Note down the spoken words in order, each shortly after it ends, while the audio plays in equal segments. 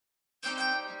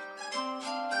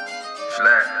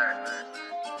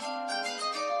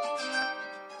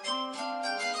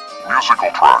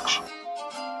Musical tracks.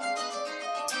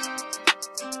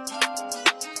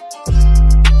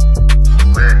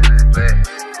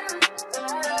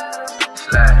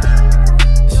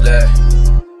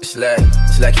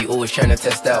 It's like you always trying to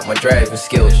test out my driving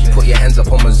skills. You put your hands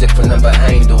up on my zipper and I'm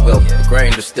behind the wheel. The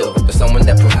grinder still, but someone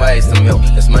that provides the milk.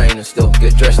 That's mine and still.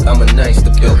 Get dressed, I'm a nice to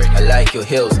build. I like your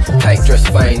heels, tight dress,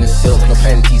 fine as silk. No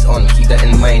panties on, keep that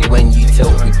in mind when you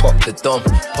tilt. We pop the dome,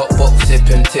 pop box, sip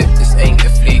and tip. This ain't a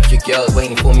fleek, your girl's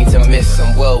waiting for me to miss.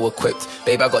 I'm well equipped,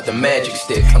 babe, I got the magic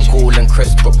stick. I'm cool and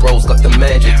crisp, but bro's got the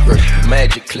magic grip.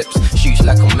 Magic clips, shoots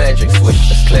like a magic switch.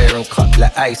 That's clear and cut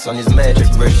like ice on his magic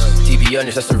wrist. To be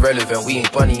honest, that's irrelevant, we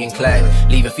ain't Bonnie and Clyde.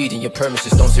 Leaving feeding your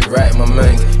premises don't sit right in my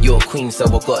mind. You're a queen, so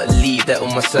I gotta leave that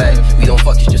on my side. We don't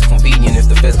fuck, it's just convenient if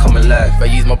the feds come alive. I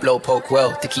use my blow poke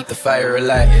well to keep the fire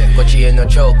alive. Got you in a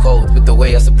chokehold with the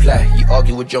way I supply. You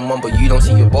argue with your mum, but you don't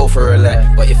see your both are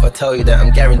alike. But if I tell you that,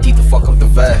 I'm guaranteed to fuck up the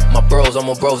vibe. My bros are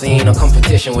my bros, ain't no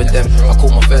competition with them. I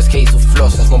caught my first case of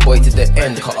floss, that's my boy to the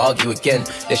end. Can't argue again,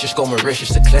 let's just go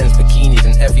Mauritius to cleanse. Bikinis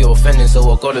and F, you're offending,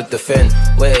 so I gotta defend.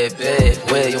 Where, babe,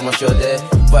 where, you must show there.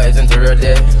 Vibes into her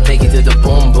there. Take it to the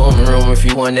boom boom room if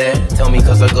you want that. Tell me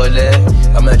cause I got there.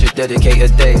 I might just dedicate a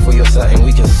day for your setting.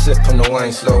 We can sip on the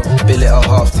wine slow, bill it at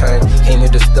half time. Came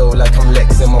with the stove like I'm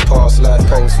Lex in my past life.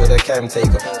 Pose for the cam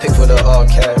taker, pick for the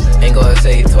archive. Ain't gotta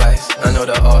say it twice, I know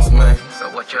the ass man. So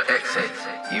what your ex say?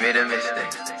 You made a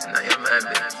mistake, now you're mad,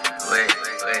 bitch.